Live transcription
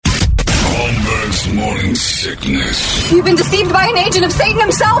This morning sickness. You've been deceived by an agent of Satan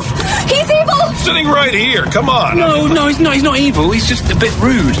himself. He's evil. Sitting right here. Come on. No, he's not evil. He's just a bit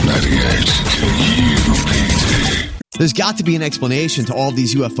rude. 98 KUPD. There's got to be an explanation to all of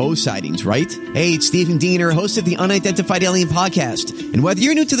these UFO sightings, right? Hey, it's Stephen Diener, host of the Unidentified Alien Podcast. And whether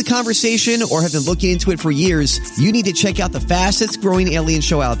you're new to the conversation or have been looking into it for years, you need to check out the fastest growing alien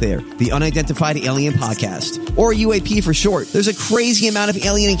show out there, the Unidentified Alien Podcast, or UAP for short. There's a crazy amount of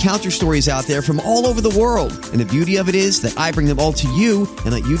alien encounter stories out there from all over the world. And the beauty of it is that I bring them all to you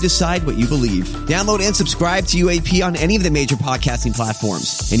and let you decide what you believe. Download and subscribe to UAP on any of the major podcasting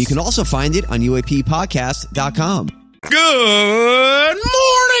platforms. And you can also find it on UAPpodcast.com. Good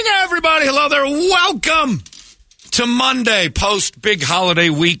morning, everybody. Hello there. Welcome to Monday, post big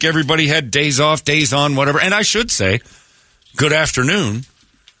holiday week. Everybody had days off, days on, whatever. And I should say, good afternoon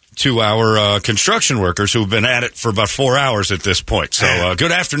to our construction workers who've been at it for about 4 hours at this point. So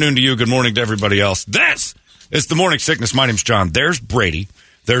good afternoon to you. Good morning to everybody else. This is the Morning Sickness. My name's John. There's Brady.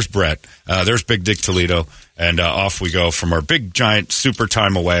 There's Brett. There's Big Dick Toledo. And off we go from our big, giant, super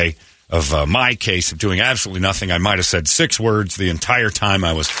time away of my case of doing absolutely nothing. I might have said 6 words the entire time.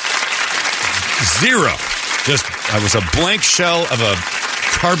 I was zero. I was a blank shell of a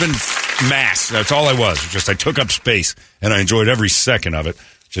carbon mass. That's all I was. I took up space, and I enjoyed every second of it.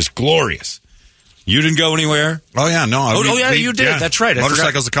 Just glorious. You didn't go anywhere? Oh, yeah, no. You did. Yeah. That's right.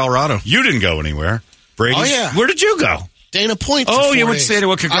 Motorcycles to Colorado. You didn't go anywhere. Brady? Oh, yeah. Where did you go? Dana Point. Oh, you would say to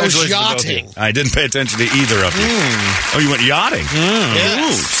what? Congratulations. I was yachting. I didn't pay attention to either of you. Oh, you went yachting?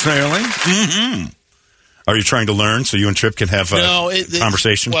 Yes. Ooh, sailing? Mm-hmm. Are you trying to learn so you and Tripp can have a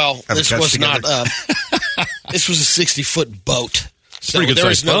conversation? Well, this was not. This was a 60-foot boat. So pretty good there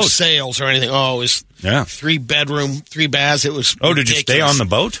was no boat. Sails or anything. Oh, it was 3-bedroom, 3 baths. It was ridiculous. Did you stay on the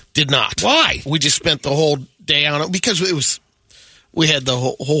boat? Did not. Why? We just spent the whole day on it because it was. We had the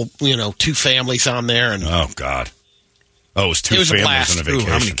whole 2 families on there, and oh God. Oh, it was 2 families on a vacation. Ooh,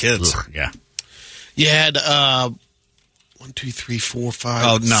 how many kids? Ooh, yeah. You had 1, 2, 3, 4,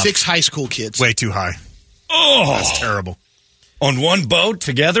 5, 6 high school kids. Way too high. Oh, that's terrible. On one boat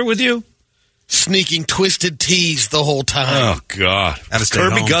together with you? Sneaking twisted teas the whole time. Oh, God.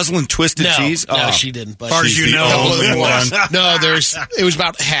 Kirby home. Guzzling twisted teas? No, she didn't. But as far as you know. No, it was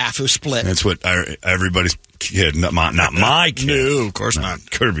about half. It was split. That's what everybody's kid, not my kid. No, of course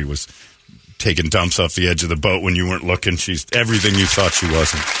not. Kirby was taking dumps off the edge of the boat when you weren't looking. She's everything you thought she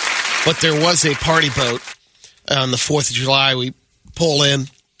wasn't. But there was a party boat on the 4th of July. We pull in,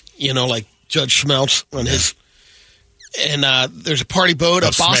 like Judge Schmelz on his... And there's a party boat, a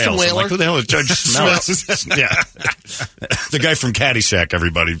Boston Whaler. Who the hell is Judge Schmelz? Yeah. The guy from Caddyshack,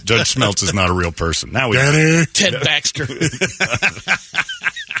 everybody. Judge Schmelz is not a real person. Now we Ted Baxter.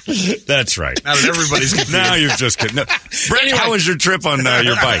 That's right. Now that everybody's confused. Now you've just... No. Brett, how was your trip on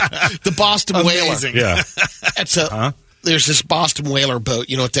your bike? The Boston Whaler. Yeah. There's this Boston Whaler boat.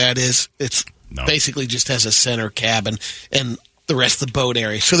 You know what that is? It's basically just has a center cabin and the rest of the boat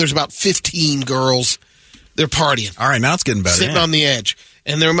area. So there's about 15 girls. They're partying. All right, now it's getting better. Sitting on the edge.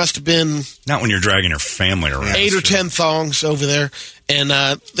 And there must have been... Not when you're dragging your family around. 8 or 10 thongs over there. And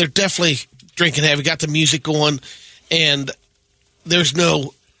they're definitely drinking heavy. Got the music going. And there's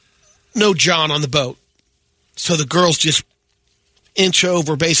no John on the boat. So the girls just inch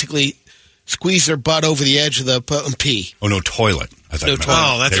over, basically squeeze their butt over the edge of the boat and pee. Oh, no toilet. I thought no toilet.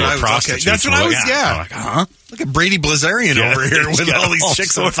 Oh, that's what I was prostitutes. That's what I was, yeah. Look at Brady Blazarian over here with all these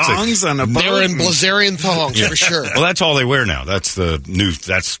chicks with thongs on a boat. They're in Blazarian thongs, for sure. Well, that's all they wear now. That's the new,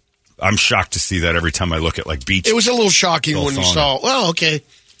 I'm shocked to see that every time I look at, beach. It was a little shocking when you saw, okay,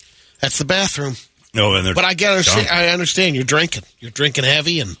 that's the bathroom. No, but I understand you're drinking. You're drinking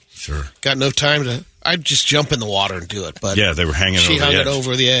heavy and sure got no time to. I'd just jump in the water and do it. But yeah, they were hanging. She over hung the edge. it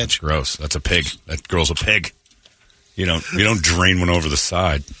over the edge. That's gross. That's a pig. That girl's a pig. You don't drain one over the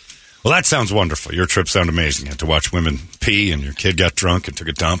side. Well, that sounds wonderful. Your trip sounded amazing. You had to watch women pee, and your kid got drunk and took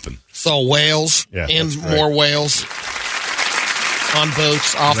a dump, and saw whales and more whales on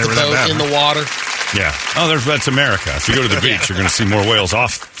boats, off the boat, in the water. Yeah. Oh, that's America. If you go to the beach, you're going to see more whales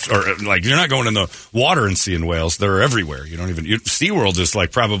off. Or you're not going in the water and seeing whales. They're everywhere. You don't even. SeaWorld is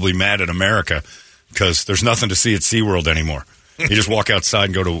probably mad at America because there's nothing to see at SeaWorld anymore. You just walk outside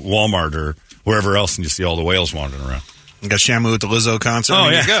and go to Walmart or wherever else, and you see all the whales wandering around. You got Shamu at the Lizzo concert. Oh,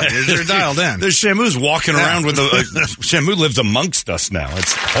 you're good. You're dialed in. There's Shamu's walking around with Shamu lives amongst us now.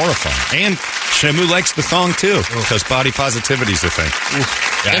 It's horrifying. And Shamu likes the thong, too, because body positivity's a thing.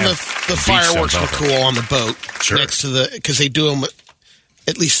 Yeah, and the fireworks were cool on the boat next to because they do them,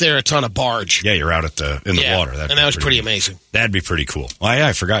 at least there, it's on a barge. Yeah, you're out in the water. And that was pretty amazing. That'd be pretty cool. Well, yeah,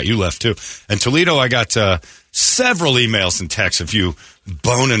 I forgot you left, too. And Toledo, I got several emails and texts of you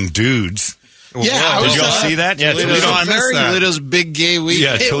boning dudes. Yeah, did you all see that? Yeah, Toledo's big gay week.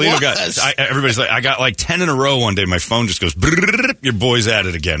 Yeah, Toledo everybody's like, I got like 10 in a row one day. My phone just goes, your boy's at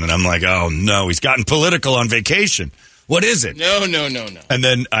it again. And I'm like, oh no, he's gotten political on vacation. What is it? No. And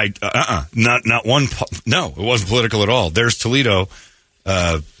then not one. No, it wasn't political at all. There's Toledo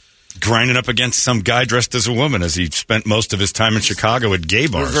grinding up against some guy dressed as a woman as he spent most of his time in Chicago at gay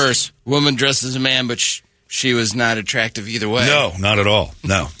bars. Reverse. Woman dressed as a man, but she was not attractive either way. No, not at all.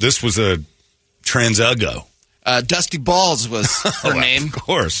 No, this was a transugo. Dusty Balls was her name. Of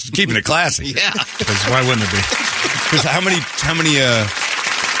course. Keeping it classy. Yeah. Because why wouldn't it be? Because how many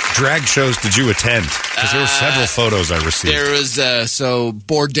drag shows did you attend? Because there were several photos I received. There was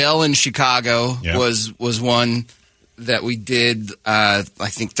Bordel in Chicago was one that we did. I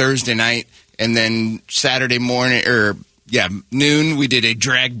think Thursday night, and then Saturday morning noon we did a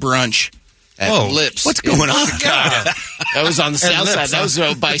drag brunch at Lips. What's going on? Chicago. That was on the south side. That was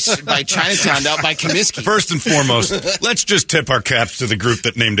by Chinatown, out by Comiskey. First and foremost, let's just tip our caps to the group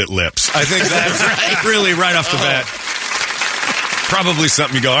that named it Lips. I think that's really right off the bat. Probably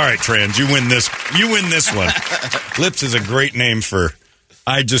something you go, all right, trans, you win this one. Lips is a great name for,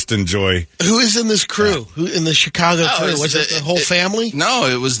 I just enjoy. Who is in this crew? Who in the Chicago crew? Was it the whole family? No,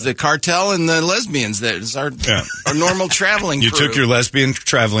 it was the cartel and the lesbians. That is our normal traveling crew. You took your lesbian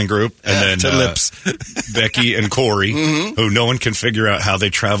traveling group and then Lips, Becky and Corey, who no one can figure out how they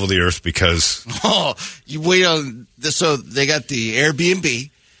travel the earth because. Oh, you wait on this. So they got the Airbnb.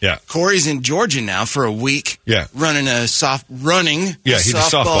 Yeah. Corey's in Georgia now for a week. Yeah. Running a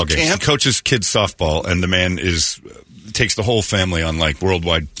softball games. He coaches kids softball, and the man takes the whole family on like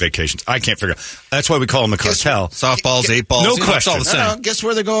worldwide vacations. I can't figure out. That's why we call him the cartel. Softballs, 8 balls. No question. All the same. Guess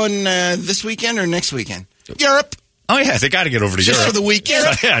where they're going this weekend or next weekend? Europe. Oh, yeah, they got to get over to Europe. Just for the weekend?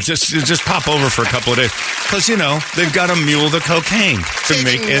 Yeah, just pop over for a couple of days. Because, they've got to mule the cocaine to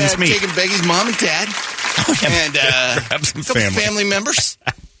make ends meet. Taking Becky's mom and dad and a couple family members.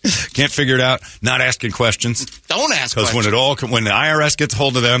 Can't figure it out. Not asking questions. Don't ask questions. Because when the IRS gets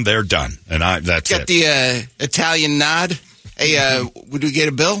hold of them, they're done. And that's got the Italian nod. Hey, would we get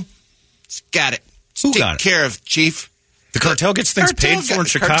a bill? Got it. Who got it? Take care of, Chief. The cartel gets things paid for in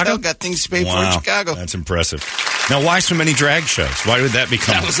Chicago? Cartel got things paid for in Chicago. That's impressive. Now, why so many drag shows? Why did that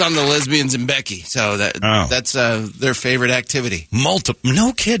become? That was on the Lesbians and Becky, so that's their favorite activity.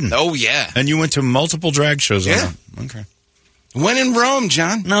 No kidding. Oh, yeah. And you went to multiple drag shows on that? Okay. When in Rome,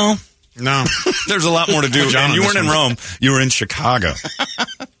 John? No. There's a lot more to do. And you weren't in Rome. You were in Chicago.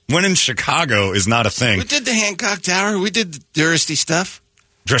 When in Chicago is not a thing. We did the Hancock Tower. We did the touristy stuff.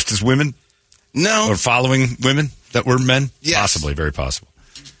 Dressed as women? No. Or following women that were men? Yes. Possibly, very possible.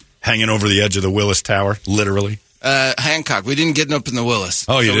 Hanging over the edge of the Willis Tower, literally. Hancock. We didn't get up in the Willis.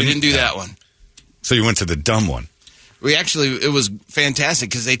 Oh, you didn't? We didn't do that one. So you went to the dumb one. It was fantastic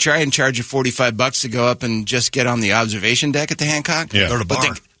because they try and charge you $45 to go up and just get on the observation deck at the Hancock. Yeah. Or the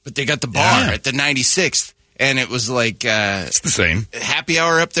bar. But they got the bar at the 96th. And it was like it's the same happy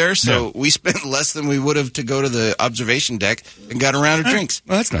hour up there, so we spent less than we would have to go to the observation deck and got a round of drinks.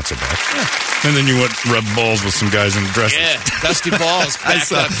 Well, that's not so bad. Yeah. And then you went rub balls with some guys in dresses. Yeah, dusty balls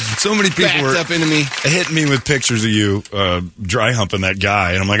backed up. So many people were up into me, hitting me with pictures of you dry humping that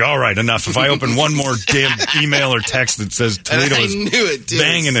guy, and I'm like, all right, enough. If I open one more damn email or text that says Toledo is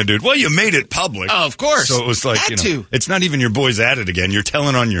banging a dude, well, you made it public. Oh, of course. So it was like, it's not even your boys at it again. You're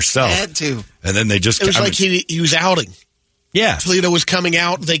telling on yourself. Had to. And then they just... It was like he was outing. Yeah. Toledo was coming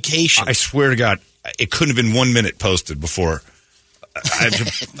out vacation. I swear to God, it couldn't have been 1 minute posted before.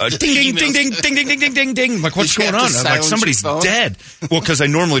 Ding, ding, ding, ding, ding, ding, ding, ding, ding, ding. I'm like, what's going on? I'm like, somebody's dead. Well, because I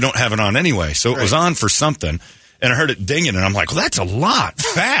normally don't have it on anyway. So it was on for something. And I heard it dinging, and I'm like, well, that's a lot.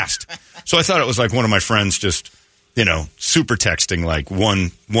 Fast. So I thought it was like one of my friends just, super texting, like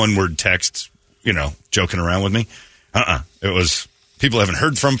one-word texts, joking around with me. It was... People haven't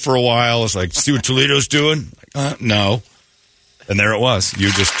heard from for a while. It's like, see what Toledo's doing? Like, no. And there it was.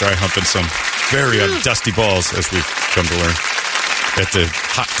 You just dry humping some very dusty balls, as we've come to learn, at the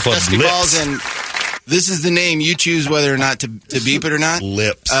hot club Dusty Lips. Balls, and this is the name. You choose whether or not to beep it or not.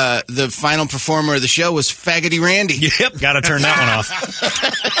 Lips. The final performer of the show was Faggoty Randy. Yep, got to turn that one off.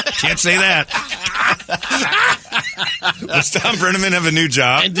 Can't say that. Does Tom Brenneman have a new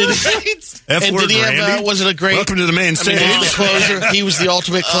job? And did he have, was it a great... Welcome to the main stage. He was the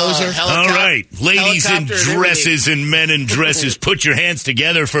ultimate closer. All right, ladies in dresses and men in dresses, put your hands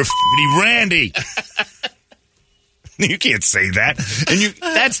together for Randy. You can't say that. And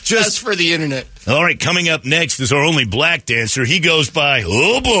that's just for the internet. All right, coming up next is our only black dancer. He goes by,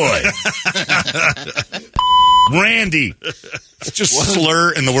 oh boy, Randy. It's just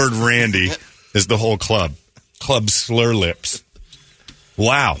slur and the word Randy is the whole club. Club Slur Lips.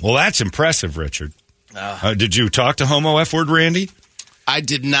 Wow. Well, that's impressive, Richard. Did you talk to Homo F-word Randy? I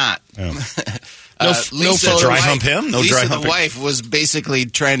did not. Oh. Lisa, dry hump him? No Lisa, dry the humping? wife, was basically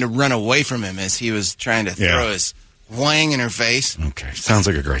trying to run away from him as he was trying to throw his wang in her face. Okay. Sounds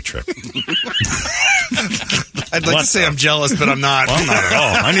like a great trip. I'd like to say I'm jealous, but I'm not. Well, I'm not at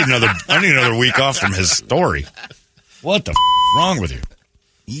all. I need another week off from his story. What the wrong with you?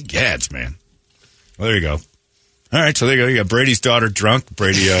 Egads, man. Well, there you go. All right, so there you go. You got Brady's daughter drunk.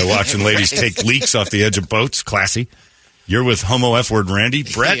 Brady watching ladies take leaks off the edge of boats. Classy. You're with Homo F-word Randy.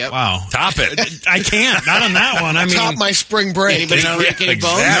 Brett, Yep. Wow. top it. I can't. Not on that one. I mean, Top my spring break. Anybody break any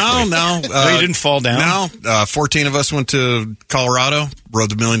bones? exactly. No. You didn't fall down? No. 14 of us went to Colorado,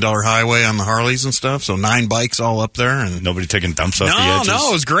 rode the $1 Million Highway on the Harleys and stuff. So 9 bikes all up there, and Nobody taking dumps off the edges? No,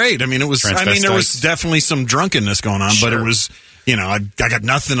 it was great. I mean, there was definitely some drunkenness going on, but it was, I got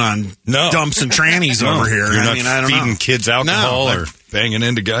nothing on dumps and trannies over here. You're not I don't feeding know. kids alcohol or banging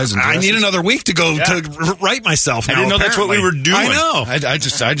into guys. And I need another week to go to right myself. I didn't know that's what we were doing. I know. I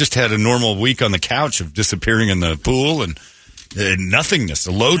just had a normal week on the couch of disappearing in the pool and nothingness,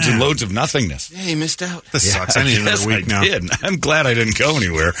 loads and loads of nothingness. Yeah, you missed out. This sucks. I need another week now. Did. I'm glad I didn't go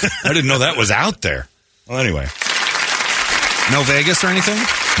anywhere. I didn't know that was out there. Well, anyway. No Vegas or anything?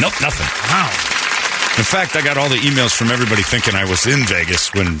 Nope, nothing. Wow. In fact, I got all the emails from everybody thinking I was in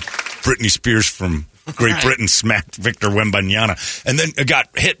Vegas when Britney Spears from Great Britain smacked Victor Wembanyama and then got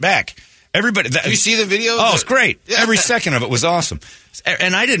hit back. Everybody, Did you see the video? Oh, it's great. Yeah. Every second of it was awesome.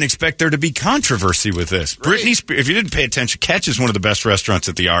 And I didn't expect there to be controversy with this. Right. Britney Spears, if you didn't pay attention, Catch is one of the best restaurants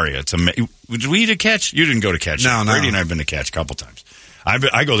at the Aria. It's Did we eat at Catch? You didn't go to Catch. No. Brady and I have been to Catch a couple times.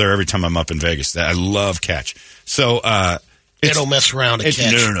 I go there every time I'm up in Vegas. I love Catch. So, They don't mess around at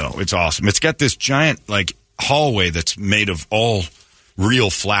Catch. No. It's awesome. It's got this giant, hallway that's made of all real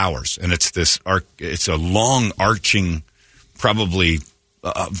flowers. And it's it's a long arching, probably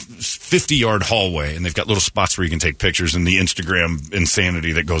 50-yard hallway, and they've got little spots where you can take pictures, and the Instagram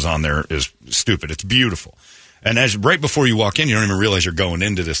insanity that goes on there is stupid. It's beautiful. And right before you walk in, you don't even realize you're going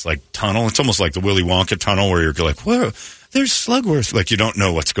into this tunnel. It's almost like the Willy Wonka tunnel where you're like, whoa, there's Slugworth. You don't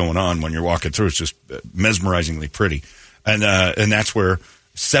know what's going on when you're walking through. It's just mesmerizingly pretty. And that's where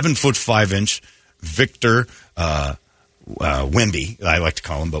 7'5" Victor Wemby, I like to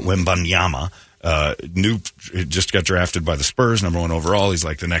call him, but Wembanyama, just got drafted by the Spurs, number 1 overall. He's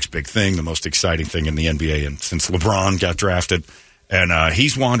like the next big thing, the most exciting thing in the NBA and since LeBron got drafted. And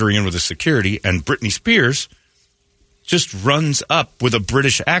he's wandering in with his security, and Britney Spears just runs up with a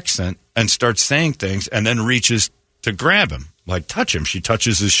British accent and starts saying things and then reaches to grab him, touch him. She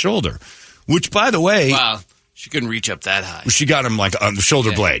touches his shoulder, which, by the way... Wow. She couldn't reach up that high. She got him on the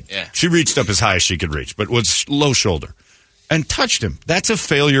shoulder blade. Yeah. She reached up as high as she could reach, but was low shoulder. And touched him. That's a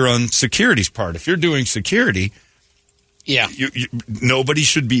failure on security's part. If you're doing security, nobody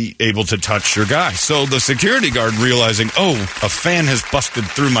should be able to touch your guy. So the security guard, realizing, a fan has busted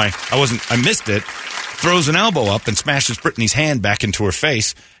through I missed it, throws an elbow up and smashes Brittany's hand back into her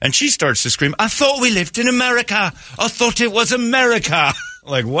face, and she starts to scream, I thought we lived in America. I thought it was America.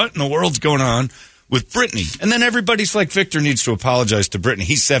 What in the world's going on with Brittany? And then everybody's like, Victor needs to apologize to Brittany.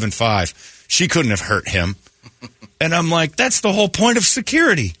 He's 7'5". She couldn't have hurt him. And I'm like, that's the whole point of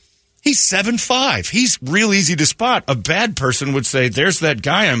security. He's 7'5". He's real easy to spot. A bad person would say, there's that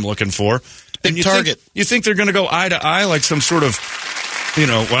guy I'm looking for. Big target. You think they're going to go eye to eye like some sort of,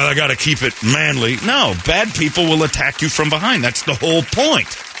 I got to keep it manly. No, bad people will attack you from behind. That's the whole point.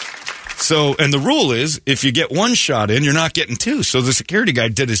 So, and the rule is, if you get one shot in, you're not getting two. So the security guy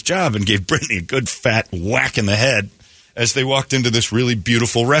did his job and gave Brittany a good fat whack in the head as they walked into this really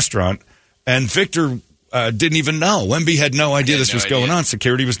beautiful restaurant. And Victor didn't even know. Wemby had no idea this was going on.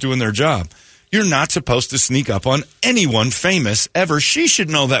 Security was doing their job. You're not supposed to sneak up on anyone famous ever. She should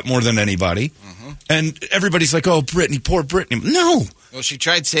know that more than anybody. Mm-hmm. And everybody's like, oh, Brittany, poor Brittany. No. Well, she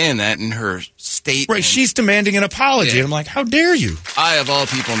tried saying that in her statement. Right, she's demanding an apology. And I'm like, how dare you? I, of all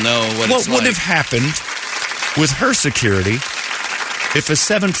people, know what it's like. What would have happened with her security if a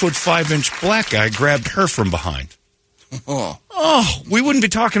 7'5" black guy grabbed her from behind? Oh, we wouldn't be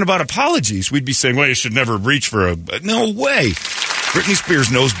talking about apologies. We'd be saying, well, you should never reach for a... No way. Britney Spears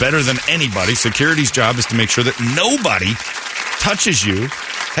knows better than anybody. Security's job is to make sure that nobody touches you.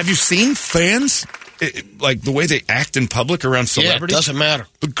 Have you seen fans, the way they act in public around celebrities? Yeah, it doesn't matter.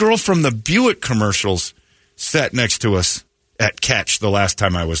 The girl from the Buick commercials sat next to us at Catch the last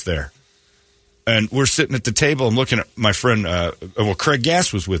time I was there. And we're sitting at the table. I'm looking at my friend, Craig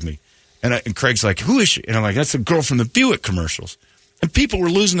Gass was with me. And Craig's like, who is she? And I'm like, that's the girl from the Buick commercials. And people were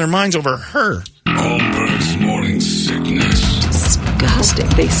losing their minds over her. Holmberg's Morning Sickness.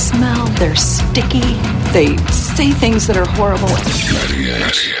 disgusting. They smell, they're sticky, they say things that are horrible. 98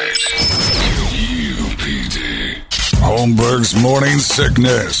 UPD. Holmberg's Morning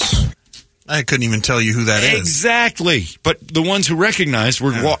Sickness. I couldn't even tell you who that is. Exactly. But the ones who recognized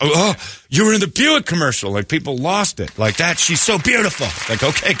were, you were in the Buick commercial. Like, people lost it. Like, that, she's so beautiful. Like,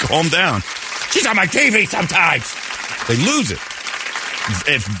 okay, calm down. She's on my TV sometimes. They lose it.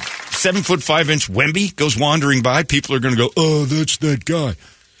 If 7'5" Wemby goes wandering by, people are going to go, oh, that's that guy.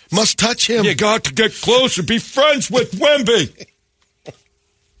 Must touch him. You got to get closer. Be friends with Wemby.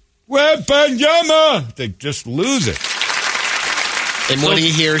 Wembenyama. They just lose it. And what he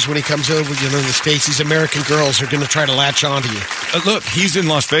hears when he comes over, in the States, these American girls are going to try to latch onto you. Look, he's in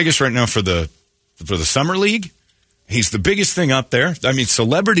Las Vegas right now for the Summer League. He's the biggest thing up there. I mean,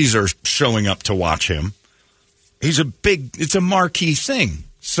 celebrities are showing up to watch him. It's a marquee thing.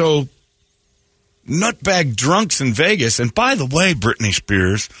 So, nutbag drunks in Vegas. And by the way, Brittany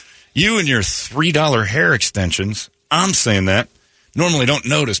Spears, you and your $3 hair extensions, I'm saying that. Normally don't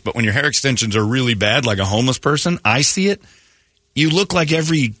notice, but when your hair extensions are really bad, like a homeless person, I see it. You look like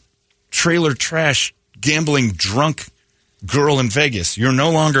every trailer trash, gambling, drunk girl in Vegas. You're no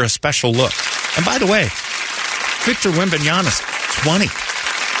longer a special look. And by the way, Victor Wembanyama's 20.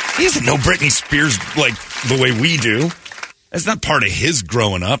 He doesn't know Britney Spears like the way we do. That's not part of his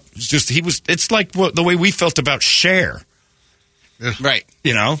growing up. It's just it's like the way we felt about Cher. Right.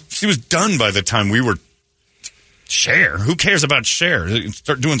 You know, she was done by the time we were Cher. Who cares about Cher?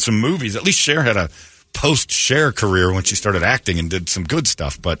 Start doing some movies. At least Cher had a post-Cher career when she started acting and did some good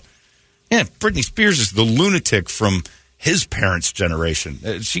stuff. But, yeah, Britney Spears is the lunatic from his parents'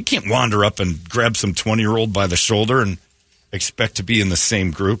 generation. She can't wander up and grab some 20-year-old by the shoulder and expect to be in the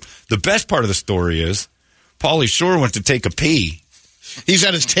same group. The best part of the story is Pauly Shore went to take a pee. He's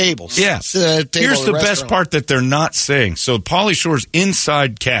at his table. Yeah. Here's the best part that they're not saying. So Pauly Shore's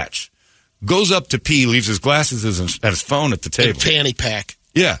inside catch. Goes up to pee, leaves his glasses at his phone at the table. A fanny pack.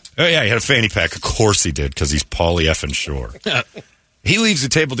 Yeah. Oh, yeah, he had a fanny pack. Of course he did, because he's Pauly effing Shore. He leaves the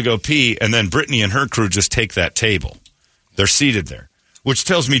table to go pee, and then Brittany and her crew just take that table. They're seated there, which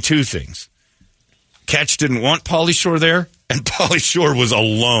tells me two things. Catch didn't want Pauly Shore there, and Pauly Shore was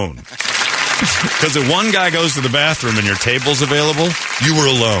alone. Because if one guy goes to the bathroom and your table's available, you were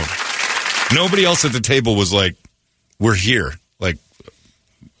alone. Nobody else at the table was like, we're here. Like,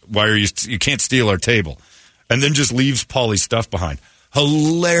 why are you can't steal our table. And then just leaves Pauly's stuff behind.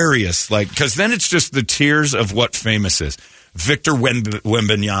 Hilarious. Like, because then it's just the tiers of what famous is. Victor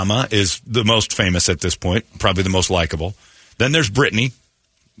Wembanyama is the most famous at this point, probably the most likable. Then there's Brittany,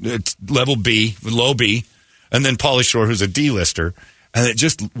 it's level B, low B, and then Pauly Shore, who's a D-lister. And it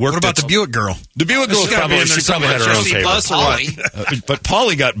just worked. What about the Buick girl? The Buick girl probably had her own table. But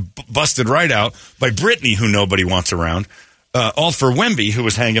Pauly got busted right out by Brittany, who nobody wants around. All for Wemby, who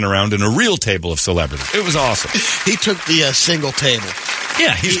was hanging around in a real table of celebrities. It was awesome. He took the single table.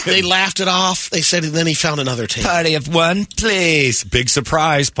 Yeah. They laughed it off. They said, and then he found another table. Party of one, please. Big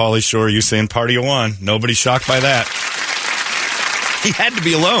surprise, Pauly Shore, you saying party of one. Nobody's shocked by that. He had to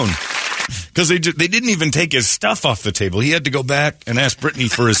be alone. Because they didn't even take his stuff off the table. He had to go back and ask Brittany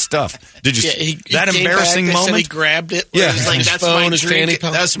for his stuff. Did you that embarrassing back, moment? He grabbed it. Yeah, he's like,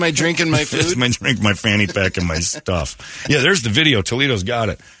 that's my drink and my food. That's my drink, my fanny pack, and my stuff. Yeah, there's the video. Toledo's got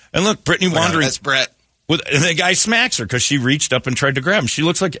it. And look, Brittany wandering. That's Brett. And the guy smacks her because she reached up and tried to grab him. She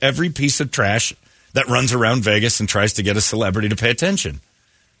looks like every piece of trash that runs around Vegas and tries to get a celebrity to pay attention.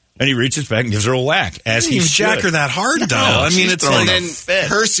 And he reaches back and gives her a whack. As he jack her that hard, though. I mean, it's and then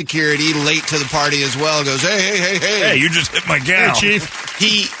her security, late to the party as well, goes, hey. Hey, you just hit my gal. Hey, Chief.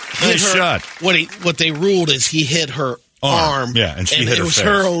 He hit her. Shot. What they ruled is he hit her arm. Yeah, and she hit her face. It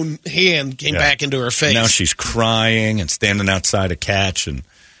was her own hand came back into her face. Now she's crying and standing outside a catch. And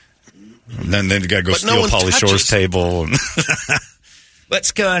then they got to go steal Pauly Shore's table. And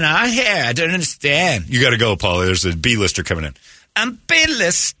what's going on here? I don't understand. You got to go, Pauly. There's a B-lister coming in. I'm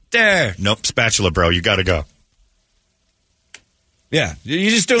B-lister. Nope, spatula, bro. You got to go. Yeah, you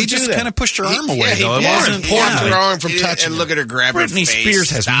just don't do that. He just kind of pushed her arm away, though. It wasn't her arm from touching. And look at her grab her face. Britney Spears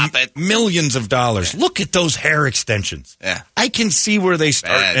has millions of dollars. Yeah. Look at those hair extensions. Yeah, I can see where they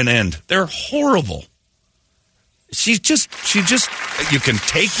start and end. They're horrible. She just. You can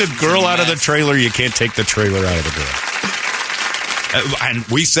take the girl out of the trailer. You can't take the trailer out of the girl. And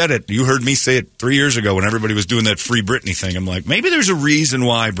we said it. You heard me say it 3 years ago when everybody was doing that free Britney thing. I'm like, maybe there's a reason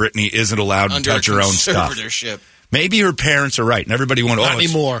why Britney isn't allowed to touch her own stuff. Maybe her parents are right, and everybody went, not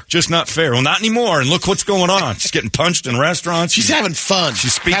anymore. Just not fair. Well, not anymore, and look what's going on. She's getting punched in restaurants. She's having fun.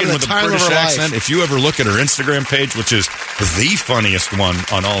 She's speaking with a British accent. If you ever look at her Instagram page, which is the funniest one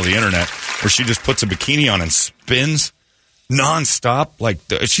on all the internet, where she just puts a bikini on and spins, nonstop. Like,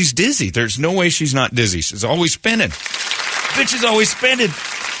 she's dizzy. There's no way she's not dizzy. She's always spinning. Bitch is always spinning.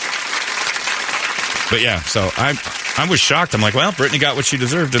 But yeah, so I was shocked. I'm like, well, Brittany got what she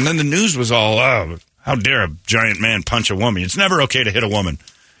deserved. And then the news was all, oh, how dare a giant man punch a woman? It's never okay to hit a woman.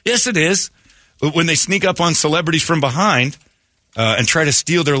 Yes, it is. But when they sneak up on celebrities from behind and try to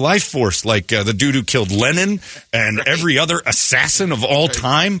steal their life force, like the dude who killed Lenin and every other assassin of all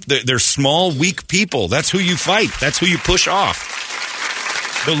time, they're small, weak people. That's who you fight. That's who you push off.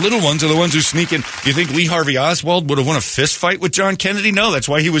 The little ones are the ones who sneak in. You think Lee Harvey Oswald would have won a fist fight with John Kennedy? No, that's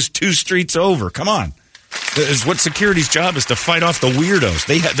why he was 2 streets over. Come on. Is what security's job is to fight off the weirdos.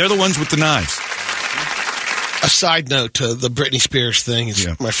 They're the ones with the knives. A side note to the Britney Spears thing is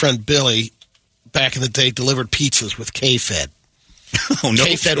my friend Billy, back in the day, delivered pizzas with K-Fed. Oh, no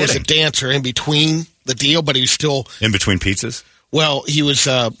K-Fed was a dancer in between the deal, but he was still... In between pizzas? Well, he was...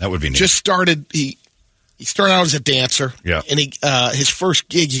 that would be neat. Just started... He started out as a dancer. Yeah. And his first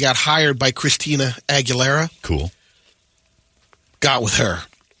gig, he got hired by Christina Aguilera. Cool. Got with her.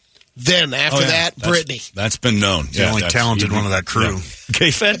 Then, after that, Brittany. That's been known. The only talented one of that crew. Yeah.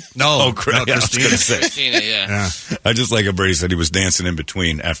 K-Fed? No, Christina. I was going to say. Christina, yeah. I just like how Brady said he was dancing in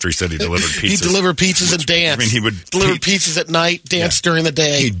between after he said he delivered pizzas. He delivered pizzas and danced. I mean, he would deliver pizzas at night, dance during the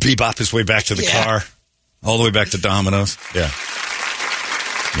day. He'd bebop his way back to the car, all the way back to Domino's. Yeah.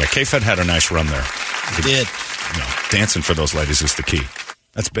 Yeah, K-Fed had a nice run there. He did. Dancing for those ladies is the key.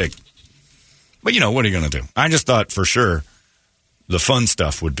 That's big. But, what are you going to do? I just thought for sure the fun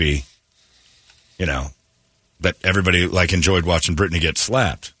stuff would be, that everybody enjoyed watching Brittany get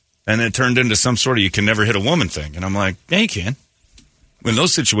slapped. And it turned into some sort of you can never hit a woman thing. And I'm like, yeah, you can. In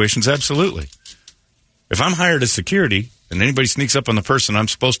those situations, absolutely. If I'm hired as security and anybody sneaks up on the person I'm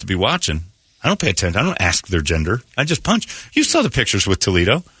supposed to be watching, I don't pay attention. I don't ask their gender. I just punch. You saw the pictures with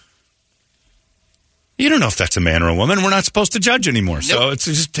Toledo. You don't know if that's a man or a woman. We're not supposed to judge anymore. Nope. So it's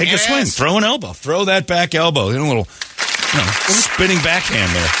just take a swing. Throw an elbow. Throw that back elbow. A little spinning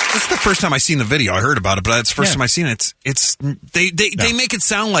backhand there. This is the first time I seen the video. I heard about it, but that's the first time I seen it. They make it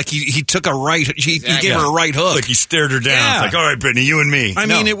sound like he took a right. He gave her a right hook. Like he stared her down. Yeah. It's like, all right, Brittany, you and me. I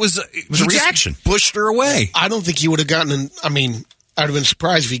mean, it was a reaction. Pushed her away. I don't think he would have gotten in. I mean, I'd have been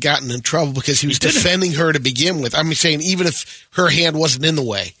surprised if he gotten in trouble because he was defending her to begin with. I'm saying even if her hand wasn't in the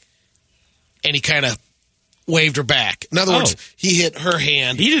way, and he kind of waved her back. In other words, he hit her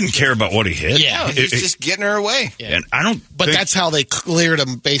hand. He didn't care about what he hit. Yeah, he's just getting her away. Yeah. And I don't. But that's how they cleared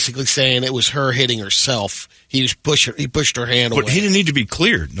him, basically saying it was her hitting herself. He pushed her hand away. But he didn't need to be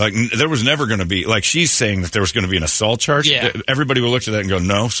cleared. There was never going to be she's saying that there was going to be an assault charge. Yeah. Everybody would look at that and go,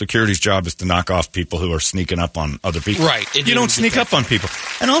 no. Security's job is to knock off people who are sneaking up on other people. Right. You don't sneak up on people.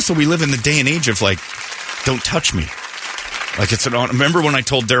 And also, we live in the day and age of don't touch me. Remember when I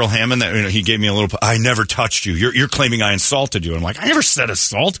told Daryl Hammond that he gave me a little, I never touched you. You're claiming I insulted you. I'm like, I never said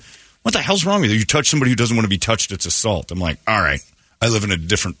assault. What the hell's wrong with you? You touch somebody who doesn't want to be touched, it's assault. I'm like, all right, I live in a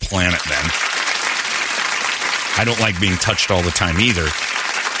different planet then. I don't like being touched all the time either.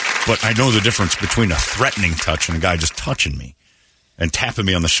 But I know the difference between a threatening touch and a guy just touching me. And tapping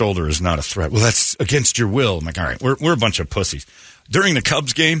me on the shoulder is not a threat. Well, that's against your will. I'm like, all right, we're a bunch of pussies. During the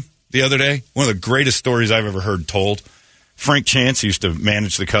Cubs game the other day, one of the greatest stories I've ever heard told, Frank Chance used to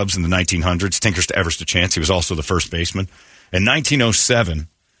manage the Cubs in the 1900s. Tinkers to Evers to Chance. He was also the first baseman. In 1907,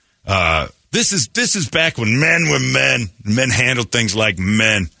 this is back when men were men. Men handled things like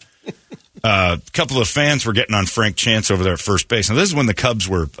men. A couple of fans were getting on Frank Chance over there at first base. Now, this is when the Cubs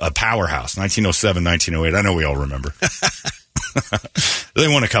were a powerhouse, 1907, 1908. I know we all remember. They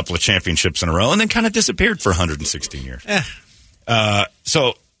won a couple of championships in a row and then kind of disappeared for 116 years.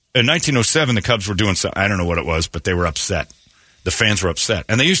 So in 1907, the Cubs were doing something. I don't know what it was, but they were upset. The fans were upset.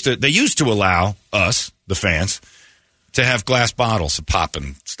 And they used to allow us, the fans, to have glass bottles of pop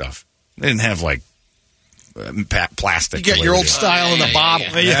and stuff. They didn't have plastic. You got your old style in the bottle.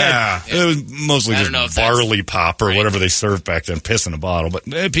 Yeah. It was mostly just barley pop or whatever they served back then, piss in a bottle. But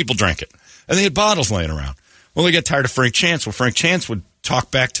people drank it. And they had bottles laying around. Well, they got tired of Frank Chance. Well, Frank Chance would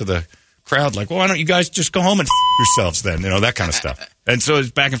talk back to the crowd like, well, why don't you guys just go home and yourselves then? That kind of stuff. And so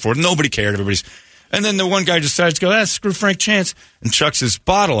it's back and forth. Nobody cared. And then the one guy decides to go, screw Frank Chance, and chucks his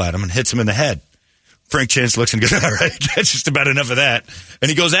bottle at him and hits him in the head. Frank Chance looks and goes, all right, that's just about enough of that. And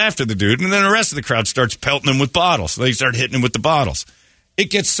he goes after the dude, and then the rest of the crowd starts pelting him with bottles. So they start hitting him with the bottles. It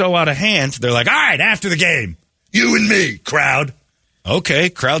gets so out of hand, they're like, all right, after the game, you and me, crowd. Okay,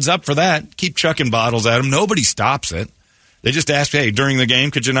 crowd's up for that. Keep chucking bottles at him. Nobody stops it. They just ask, hey, during the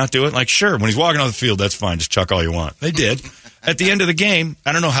game, could you not do it? Like, sure, when he's walking off the field, that's fine. Just chuck all you want. They did. At the end of the game,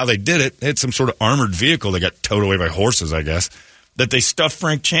 I don't know how they did it. They had some sort of armored vehicle. They got towed away by horses, I guess, that they stuffed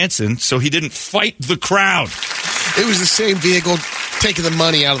Frank Chance in so he didn't fight the crowd. It was the same vehicle taking the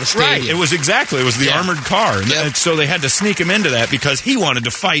money out of the stadium. Right. It was the armored car. And so they had to sneak him into that because he wanted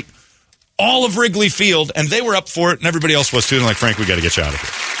to fight all of Wrigley Field, and they were up for it, and everybody else was too. And like, Frank, we got to get you out of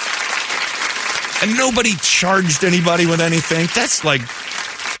here. And nobody charged anybody with anything. That's like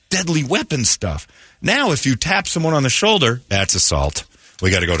deadly weapon stuff. Now, if you tap someone on the shoulder, that's assault.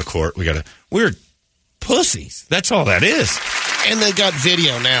 We got to go to court. We're pussies. That's all that is. And they got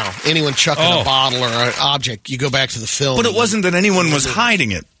video now. Anyone chucking a bottle or an object, you go back to the film. But it wasn't that anyone was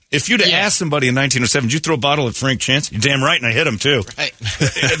hiding it. If you'd have asked somebody in 1907, did you throw a bottle at Frank Chance? You're damn right, and I hit him, too. Right.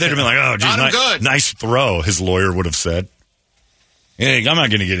 They'd have been like, oh, geez, nice throw, his lawyer would have said. Hey, I'm not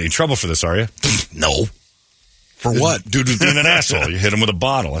going to get any trouble for this, are you? No. For what? Dude was being an asshole. You hit him with a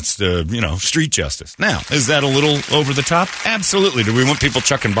bottle. That's, street justice. Now, is that a little over the top? Absolutely. Do we want people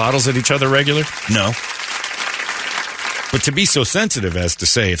chucking bottles at each other regular? No. But to be so sensitive as to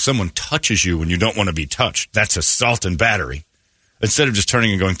say if someone touches you when you don't want to be touched, that's assault and battery. Instead of just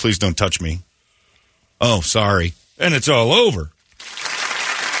turning and going, please don't touch me. Oh, sorry. And it's all over.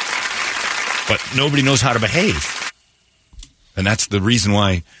 But nobody knows how to behave. And that's the reason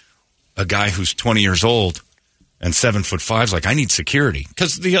why a guy who's 20 years old and 7'5" is like, I need security.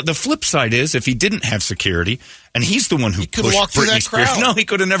 Because the flip side is, if he didn't have security, and he's the one who pushed Britney Spears. No, he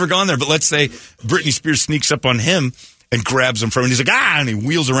could have never gone there. But let's say Britney Spears sneaks up on him and grabs him from, and he's like, and he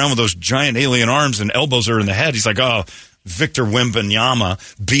wheels around with those giant alien arms and elbows her in the head. He's like, oh, Victor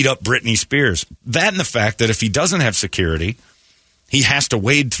Wembanyama beat up Britney Spears. That and the fact that if he doesn't have security, he has to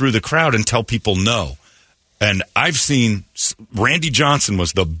wade through the crowd and tell people no. And I've seen Randy Johnson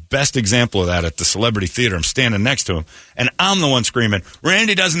was the best example of that at the Celebrity Theater. I'm standing next to him, and I'm the one screaming,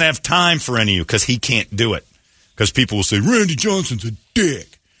 Randy doesn't have time for any of you, because he can't do it. Because people will say, Randy Johnson's a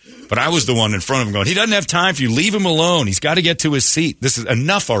dick. But I was the one in front of him going, he doesn't have time for you. Leave him alone. He's got to get to his seat. This is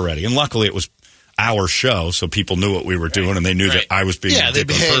enough already. And luckily it was our show, so people knew what we were doing, and they knew that I was being a dick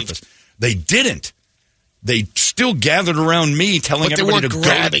on purpose. They didn't. They still gathered around me telling everybody to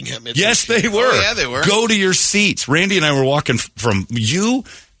grabbing him. Yes, they were. Oh, yeah, they were. Go to your seats. Randy and I were walking from you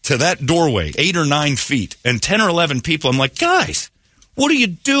to that doorway, 8 or 9 feet, and 10 or 11 people. I'm like, guys, what are you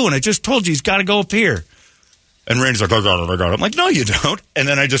doing? I just told you he's got to go up here. And Randy's like, I got it. I'm like, no, you don't. And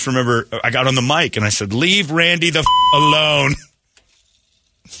then I just remember I got on the mic and I said, leave Randy the alone.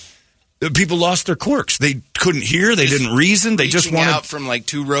 People lost their quirks. They couldn't hear. They didn't reason. They just wanted out from like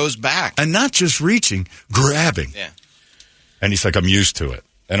 2 rows back. And not just reaching, grabbing. Yeah. And he's like, I'm used to it.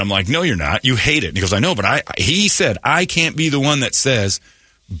 And I'm like, no, you're not. You hate it. And he goes, I know, but he said, I can't be the one that says,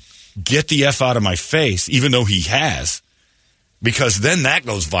 get the F out of my face, even though he has. Because then that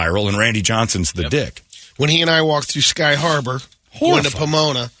goes viral and Randy Johnson's the dick. When he and I walked through Sky Harbor, going to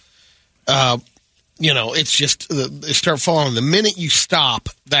Pomona, it's just, they start falling. The minute you stop,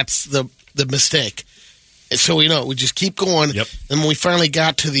 that's the mistake. And so, we just keep going. Yep. And when we finally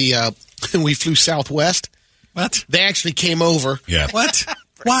got to we flew Southwest. What? They actually came over. Yeah. What?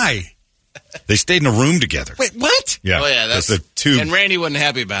 Why? They stayed in a room together. Wait, what? Yeah. Oh, yeah. That's the two. And Randy wasn't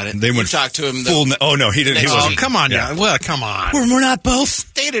happy about it. They went talked to him. Oh, no, he didn't. He wasn't. Come on, yeah. Well, come on. We're not both.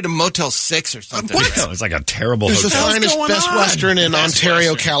 Stayed at a Motel 6 or something. What? No, it's like a terrible hotel. hotel. It's the finest Best Western in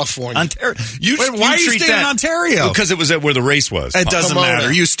Ontario, California. Why are you staying in Ontario? Because it was where the race was. It doesn't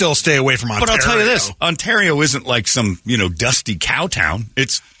matter. You still stay away from Ontario. But I'll tell you this. Ontario isn't like some, dusty cow town.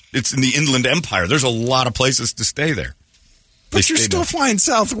 It's in the Inland Empire. There's a lot of places to stay there. But you're still flying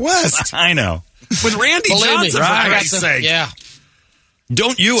Southwest. I know. With Randy Johnson, for Christ's sake. Yeah.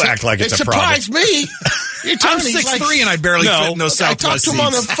 Don't you act like it's a problem. It surprised me. I'm 6'3" and I barely fit in those Southwest seats. I talked to him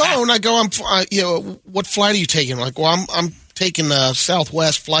on the phone. I go, what flight are you taking? I'm like, well, I'm taking a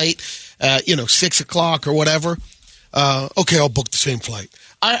Southwest flight, 6 o'clock or whatever. Okay, I'll book the same flight.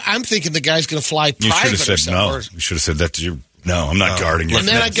 I'm thinking the guy's going to fly private. You should have said no. You should have said that to you. No, I'm not guarding you. And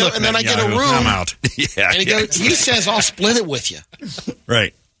then I get a room. I'm out. And he says, I'll split it with you.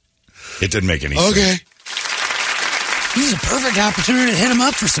 Right. It didn't make any sense. Okay. This is a perfect opportunity to hit him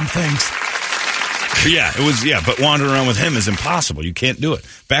up for some things. Yeah, it was. Yeah, but wandering around with him is impossible. You can't do it.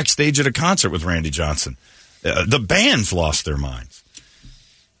 Backstage at a concert with Randy Johnson, the bands lost their minds.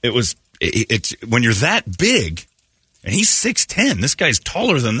 It's when you're that big, and he's 6'10". This guy's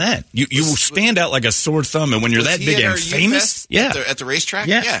taller than that. You will stand out like a sore thumb. And when you're that big and famous, at the racetrack,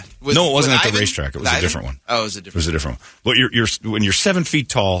 yeah. No, it wasn't at the racetrack. It was a different one. Oh, it was a different one. But when you're 7 feet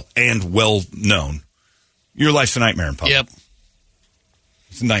tall and well known, your life's a nightmare in public. Yep,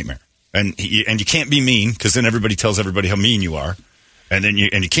 it's a nightmare. And you can't be mean, because then everybody tells everybody how mean you are, and then you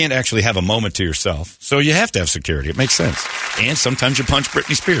can't actually have a moment to yourself. So you have to have security. It makes sense. And sometimes you punch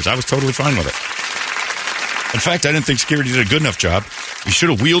Britney Spears. I was totally fine with it. In fact, I didn't think security did a good enough job. You should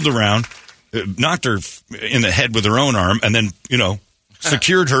have wheeled around, knocked her in the head with her own arm, and then,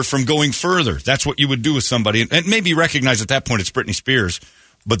 secured her from going further. That's what you would do with somebody. And maybe recognize at that point it's Britney Spears,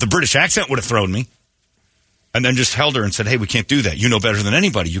 but the British accent would have thrown me. And then just held her and said, hey, we can't do that. You know better than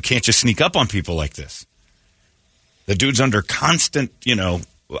anybody. You can't just sneak up on people like this. The dude's under constant,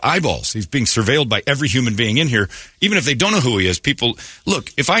 eyeballs. He's being surveilled by every human being in here. Even if they don't know who he is, people...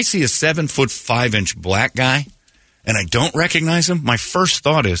 Look, if I see a 7'5" black guy and I don't recognize him, my first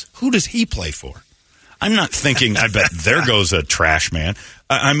thought is, who does he play for? I'm not thinking, I bet there goes a trash man.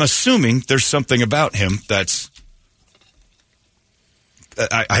 I'm assuming there's something about him that's...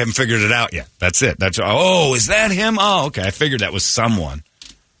 I haven't figured it out yet. That's it. Is that him? Oh, okay. I figured that was someone.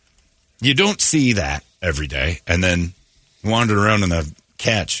 You don't see that every day and then wander around in the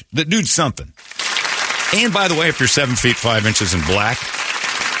catch. The dude's something. And by the way, if you're 7 feet 5 inches in black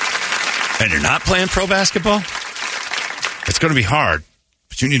and you're not playing pro basketball, it's going to be hard.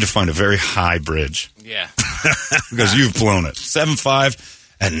 But you need to find a very high bridge. Yeah. Because you've blown it. 7'5"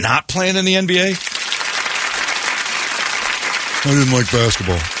 and not playing in the NBA? I didn't like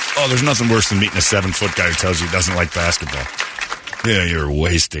basketball. Oh, there's nothing worse than meeting a 7-foot guy who tells you he doesn't like basketball. Yeah, you're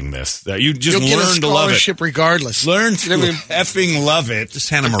wasting this. You just learn to love it. Scholarship regardless. Learn to effing love it. Just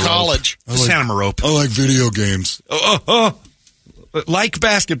hand him a college. rope. Just hand him a rope. I like video games. Like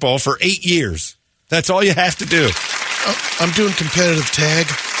basketball for 8 years. That's all you have to do. I'm doing competitive tag.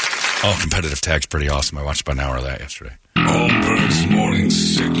 Oh, competitive tag's pretty awesome. I watched about an hour of that yesterday. Holmberg's Morning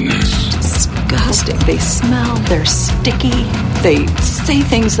Sickness. Disgusting. They smell. They're sticky. They say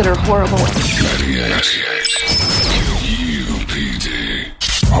things that are horrible. 98. UPD.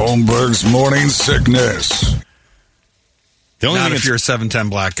 Holmberg's Morning Sickness. The only Not thing if you're a 7'10"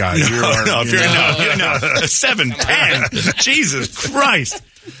 black guy. No, if you're not 7'10". Jesus Christ.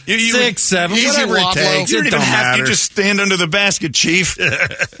 6, 7, whatever it takes. You don't even have to just stand under the basket, Chief.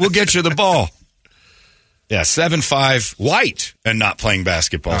 We'll get you the ball. Yeah, 7'5" white and not playing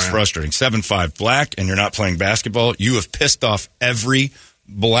basketball is frustrating. 7'5" black and you're not playing basketball. You have pissed off every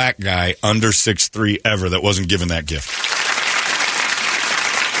black guy under 6'3" ever that wasn't given that gift.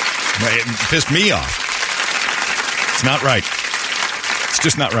 It pissed me off. It's not right. It's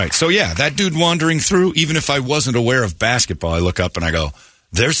just not right. So yeah, that dude wandering through, even if I wasn't aware of basketball, I look up and I go,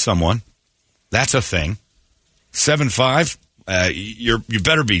 there's someone. That's a thing. 7'5", you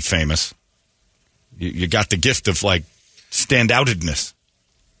better be famous. You got the gift of, standoutedness.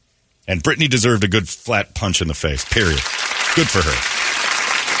 And Brittany deserved a good flat punch in the face, period. Good for her.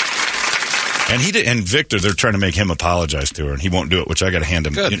 And Victor, they're trying to make him apologize to her, and he won't do it, which I got to hand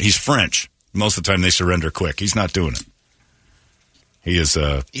him. Good. He's French. Most of the time they surrender quick. He's not doing it. He is...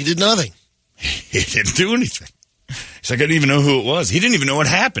 He did nothing. He didn't do anything. He's like, I didn't even know who it was. He didn't even know what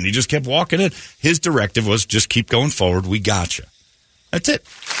happened. He just kept walking in. His directive was, just keep going forward. We got you. That's it.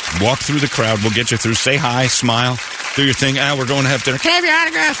 Walk through the crowd. We'll get you through. Say hi. Smile. Do your thing. We're going to have dinner. Can I have your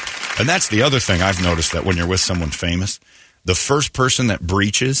autograph? And that's the other thing I've noticed, that when you're with someone famous, the first person that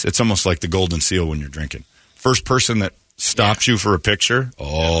breaches, it's almost like the golden seal when you're drinking. First person that stops you for a picture,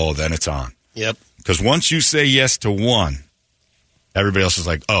 then it's on. Yep. Because once you say yes to one, everybody else is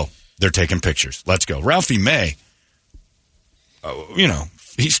like, they're taking pictures. Let's go. Ralphie May,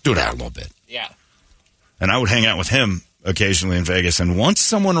 he stood out a little bit. Yeah. And I would hang out with him occasionally in Vegas, and once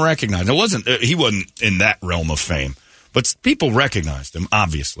someone recognized, he wasn't in that realm of fame, but people recognized him,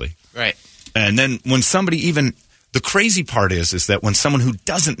 obviously. Right. And then when somebody the crazy part is that when someone who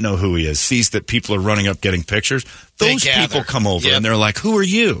doesn't know who he is sees that people are running up getting pictures, those people come over and they're like, who are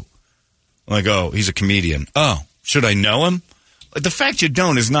you? I'm like, he's a comedian. Oh, should I know him? The fact you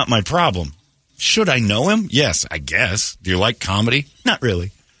don't is not my problem. Should I know him? Yes, I guess. Do you like comedy? Not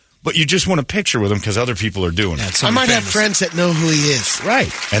really. But you just want a picture with him because other people are doing it. I might have friends that know who he is.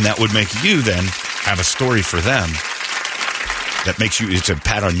 Right. And that would make you then have a story for them that makes you, it's a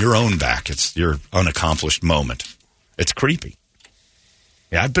pat on your own back. It's your unaccomplished moment. It's creepy.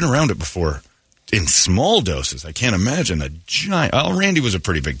 Yeah, I've been around it before in small doses. I can't imagine a giant. Randy was a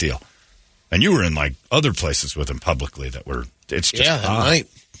pretty big deal. And you were in other places with him publicly that were, it's just that night.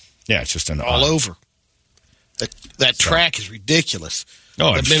 Yeah, it's just all over. That track is ridiculous.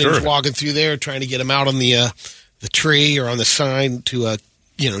 Oh, I'm sure. The minute walking through there, trying to get him out on the tree or on the sign to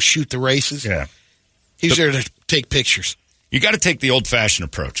shoot the races. Yeah, he's there to take pictures. You got to take the old-fashioned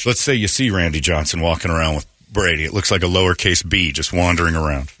approach. Let's say you see Randy Johnson walking around with Brady. It looks like a lowercase b just wandering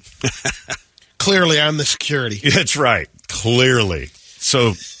around. Clearly, I'm the security. That's right. Clearly.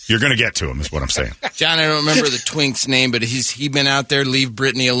 So you're going to get to him, is what I'm saying. John, I don't remember the twink's name, but he been out there, leave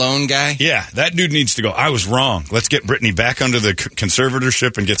Brittany alone guy? Yeah, that dude needs to go. I was wrong. Let's get Brittany back under the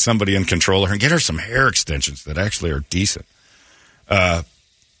conservatorship and get somebody in control of her and get her some hair extensions that actually are decent.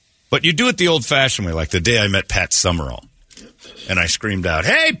 But you do it the old-fashioned way, like the day I met Pat Summerall. And I screamed out,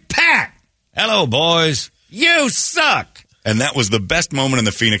 "Hey, Pat! Hello, boys. You suck!" And that was the best moment in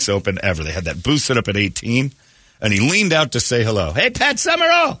the Phoenix Open ever. They had that booth set up at 18, and he leaned out to say hello. "Hey, Pat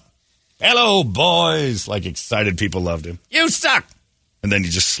Summerall! Hello, boys!" Like excited people loved him. "You suck!" And then he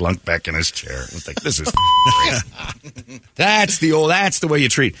just slunk back in his chair. It was like, this is great. That's the way you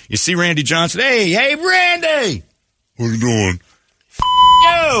treat. You see Randy Johnson, hey, Randy! What are you doing?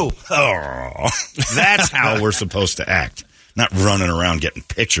 You! Oh. That's how we're supposed to act. Not running around getting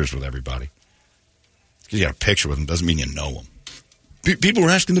pictures with everybody. Because you got a picture with them doesn't mean you know them. People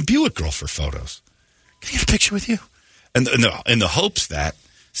were asking the Buick girl for photos. "Can I get a picture with you?" And in the hopes that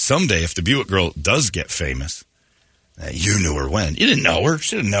someday, if the Buick girl does get famous, you knew her when. You didn't know her.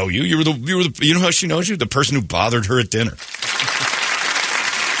 She didn't know you. You were the. You know how she knows you? The person who bothered her at dinner.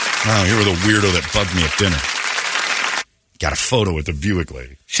 Oh, you were the weirdo that bugged me at dinner. Got a photo with the Buick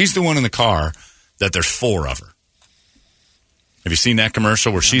lady. She's the one in the car that there's 4 of her. Have you seen that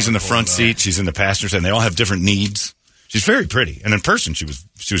commercial where she's in the front seat, she's in the passenger seat, and they all have different needs? She's very pretty, and in person she was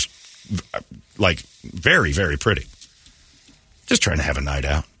like very, very pretty. Just trying to have a night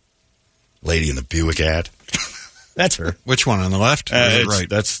out. Lady in the Buick ad. That's her. Which one, on the left? Right.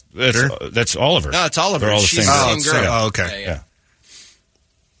 That's Oliver. No, it's Oliver. They're all the She's same the same girl. Oh, okay.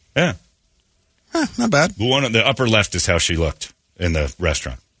 Yeah. Not bad. The one on the upper left is how she looked in the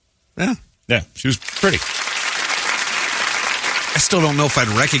restaurant. Yeah. Yeah, she was pretty. I still don't know if I'd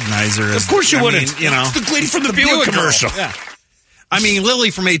recognize her. Of course you wouldn't. It's the lady from the Buick commercial. Yeah. I mean,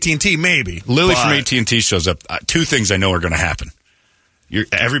 Lily from AT&T, maybe. Lily from AT&T shows up. 2 things I know are going to happen.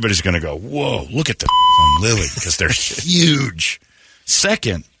 Everybody's going to go, "Whoa, look at the on Lily," because they're huge.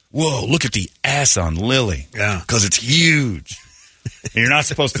 Second, "Whoa, look at the ass on Lily." Yeah. Because it's huge. And you're not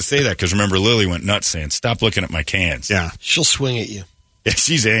supposed to say that because, remember, Lily went nuts saying, "Stop looking at my cans." Yeah. She'll swing at you. Yeah,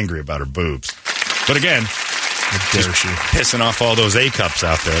 she's angry about her boobs. But again, how dare she? Pissing off all those A-cups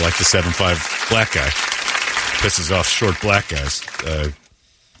out there like the 7'5" black guy. Pisses off short black guys.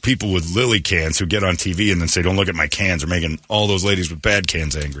 People with Lily cans who get on TV and then say, "Don't look at my cans," are making all those ladies with bad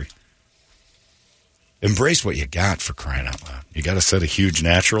cans angry. Embrace what you got, for crying out loud. You got a set of huge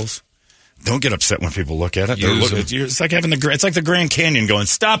naturals. Don't get upset when people look at it. It's like having it's like the Grand Canyon going,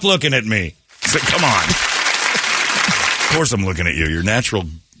 "Stop looking at me." It's like, come on. Of course I'm looking at you. You're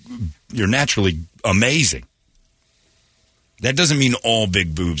naturally amazing. That doesn't mean all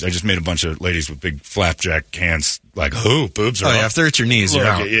big boobs. I just made a bunch of ladies with big flapjack cans. Like, boobs are yeah, if they're at your knees, you're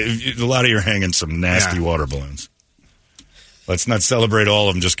out. A lot of you are hanging some nasty water balloons. Let's not celebrate all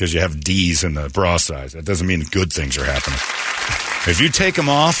of them just because you have D's in the bra size. That doesn't mean good things are happening. If you take them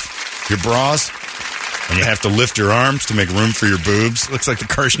off, your bras, and you have to lift your arms to make room for your boobs. Looks like the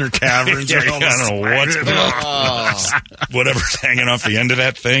Kirshner Caverns. I don't know whatever's hanging off the end of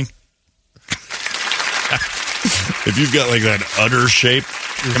that thing. If you've got like that udder shape,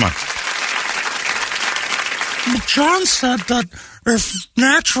 come on. John said that if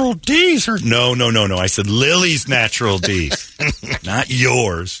natural D's are... No. I said Lily's natural D's, not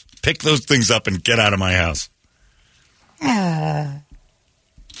yours. Pick those things up and get out of my house.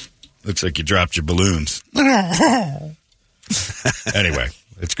 Looks like you dropped your balloons. Anyway,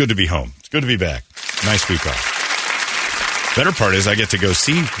 it's good to be home. It's good to be back. Nice week off. Better part is I get to go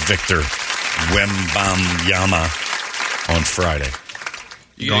see Victor Wembanyama on Friday.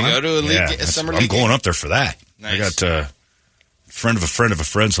 You going to go to a league, summer league? I'm going up there for that. Nice. I got a friend of a friend of a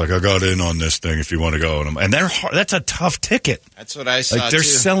friend's like, "I got in on this thing if you want to go." And that's a tough ticket. That's what I saw, like, they're too.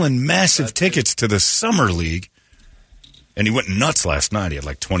 selling massive tickets to the summer league. And he went nuts last night. He had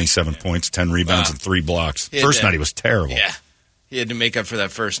like 27 points, 10 rebounds, and 3 blocks. First night he was terrible. Yeah. He had to make up for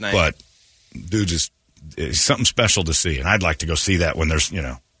that first night. But, dude, it's something special to see. And I'd like to go see that when there's,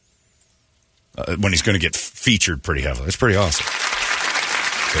 when he's going to get featured pretty heavily. It's pretty awesome.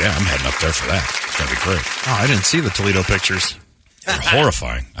 So, yeah, I'm heading up there for that. It's going to be great. Oh, I didn't see the Toledo pictures. They're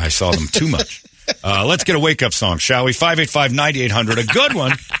horrifying. I saw them too much. Let's get a wake-up song, shall we? 585-9800, a good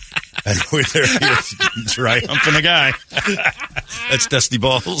one. And we're there, dry humping a guy. That's Dusty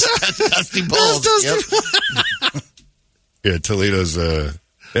Balls. That's Dusty Balls. Yep. Yeah, Toledo's.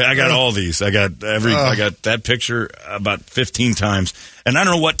 I got all these. I got that picture about 15 times, and I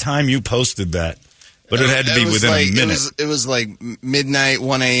don't know what time you posted that, but it had to be within a minute. It was like midnight,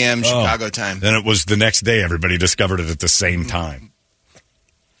 1 a.m. Chicago time. Then it was the next day. Everybody discovered it at the same time.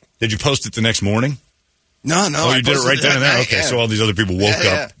 Did you post it the next morning? No. Oh, you did it right then and there? Night, okay, yeah. so all these other people woke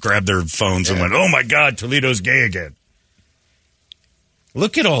up, grabbed their phones, and went, "Oh, my God, Toledo's gay again."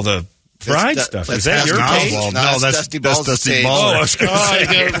 Look at all the Pride stuff. Is that your page? No, that's Dusty Balls. Dusty Balls. Oh, I was going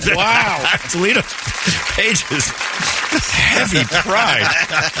to say. Wow. Toledo pages. Heavy pride.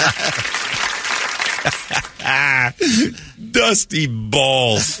 Dusty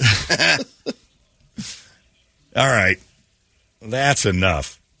Balls. All right. That's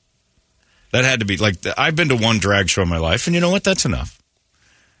enough. That had to be like, I've been to one drag show in my life, and you know what? That's enough.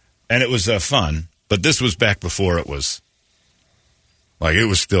 And it was fun, but this was back before it was, like, it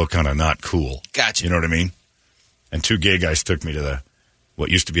was still kind of not cool. Gotcha. You know what I mean? And two gay guys took me to what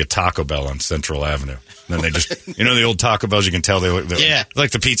used to be a Taco Bell on Central Avenue. And then they just, you know the old Taco Bells, you can tell they're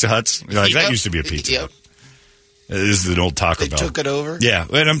like the Pizza Huts? Like, that used to be a Pizza Hut. This is an old Taco Bell. They took it over? Yeah.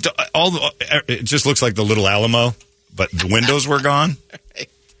 And it just looks like the Little Alamo, but the windows were gone. Right.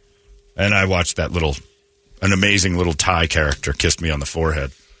 And I watched an amazing little Thai character kissed me on the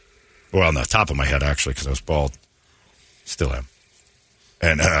forehead. Well, on the top of my head, actually, because I was bald. Still am.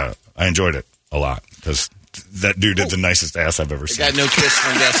 And I enjoyed it a lot, because that dude had the nicest ass I've ever seen. Got no kiss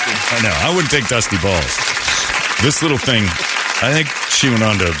from Dusty. I know. I wouldn't take Dusty Balls. This little thing, I think she went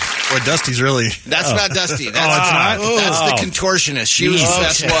on to... Boy, Dusty's really... That's not Dusty. That's, it's not? That's the contortionist. She was the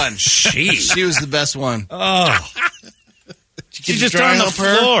best one. She was the best one. Oh. She's just on the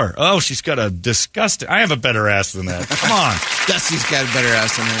floor. Oh, she's got a disgusting... I have a better ass than that. Come on. Dusty's got a better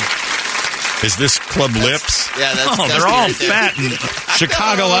ass than her. Is this Club Lips? Yeah, that's They're all fat and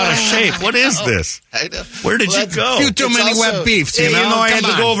Chicago out of shape. What is this? I know. Where did you go? Too many wet beefs, you know? I had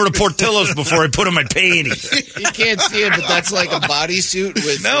to go over to Portillo's before I put on my panties. You can't see it, but that's like a bodysuit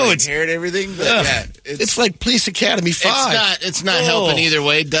with it's hair and everything. But yeah, it's like Police Academy 5. It's not helping either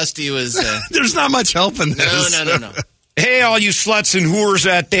way. Dusty was... There's not much help in this. No. Hey, all you sluts and whores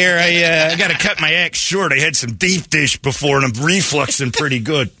out there, I got to cut my act short. I had some deep dish before, and I'm refluxing pretty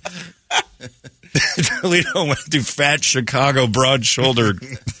good. Toledo went to fat Chicago broad-shouldered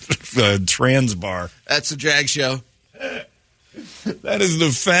trans bar. That's a drag show. That is the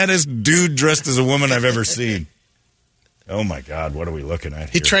fattest dude dressed as a woman I've ever seen. Oh, my God. What are we looking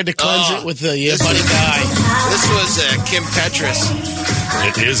at here? He tried to cleanse it with the buddy guy. This was Kim Petras.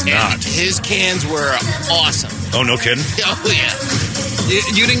 It is not. And his cans were awesome. Oh, no kidding? Oh, yeah.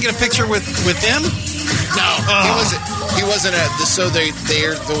 You didn't get a picture with him? No, he wasn't. So they're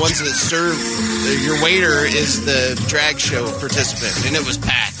the ones that serve. Your waiter is the drag show participant, and it was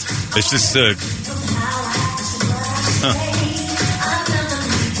packed. It's just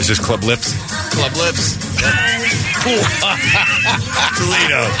Is this Club Lips? Club Lips.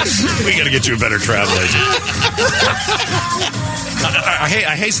 Toledo, we got to get you a better travel agent.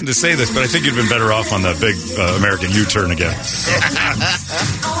 I hasten to say this, but I think you'd been better off on the big American U-turn again.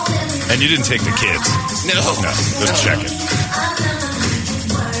 And you didn't take the kids. No, just check it.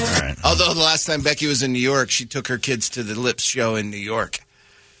 All right. Although the last time Becky was in New York, she took her kids to the Lips show in New York.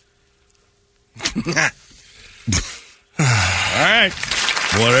 All right.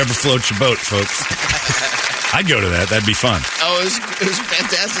 Whatever floats your boat, folks. I'd go to that. That'd be fun. Oh, it was a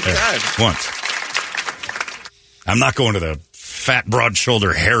fantastic time. Once. I'm not going to the fat,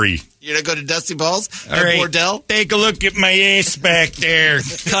 broad-shoulder, hairy. You're going to go to Dusty Balls? All right. Bordel? Take a look at my ass back there.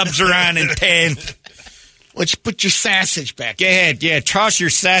 Cubs are on in 10. Why don't you put your sausage back? Go ahead. Yeah, toss your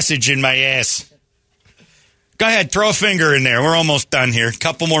sausage in my ass. Go ahead. Throw a finger in there. We're almost done here.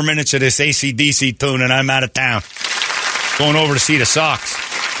 Couple more minutes of this AC/DC tune, and I'm out of town. Going over to see the Sox.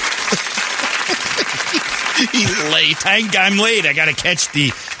 He's late. I'm late. I gotta catch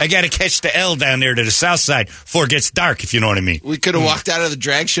the L down there to the south side before it gets dark, if you know what I mean. We could have walked out of the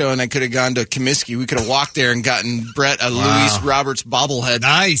drag show, and I could have gone to Comiskey. We could have walked there and gotten Brett a Luis Roberts bobblehead.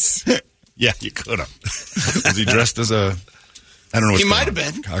 Nice. Yeah, you could have. Was he dressed as a... I don't know what's He might have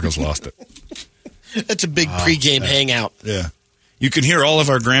been. Chicago's lost it. That's a big pregame hangout. Yeah. You can hear all of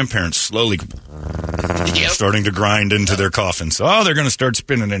our grandparents slowly starting to grind into their coffins. Oh, they're going to start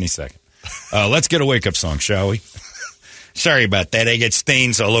spinning any second. Let's get a wake-up song, shall we? Sorry about that. I get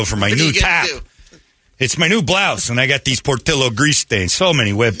stains all over my new top. It's my new blouse, and I got these Portillo grease stains. So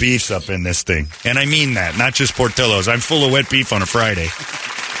many wet beefs up in this thing. And I mean that, not just Portillo's. I'm full of wet beef on a Friday.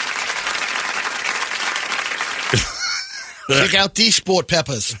 Check out these sport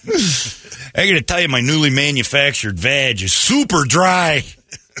peppers. I got to tell you, my newly manufactured vag is super dry.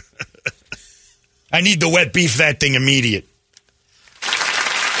 I need to wet beef that thing immediate.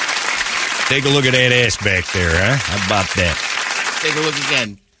 Take a look at that ass back there, huh? How about that? Take a look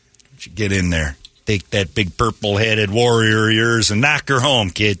again. You get in there. Take that big purple-headed warrior of yours and knock her home,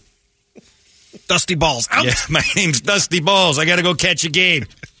 kid. Dusty Balls out. Yeah, my name's Dusty Balls. I got to go catch a game.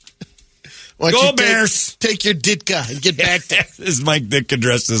 Go Bears! Take your Ditka and get back there. This is Mike Ditka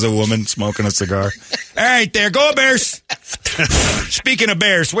dressed as a woman smoking a cigar. All right, there. Go Bears! Speaking of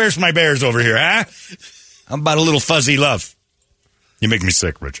Bears, where's my Bears over here, huh? How about a little fuzzy love? You make me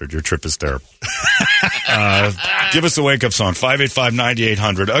sick, Richard. Your trip is terrible. Give us a wake-up song,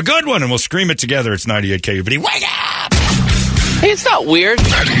 585-9800. A good one, and we'll scream it together. It's 98 KUPD. Wake up! Hey, it's not weird.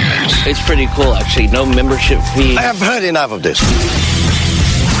 It's pretty cool, actually. No membership fee. I have heard enough of this.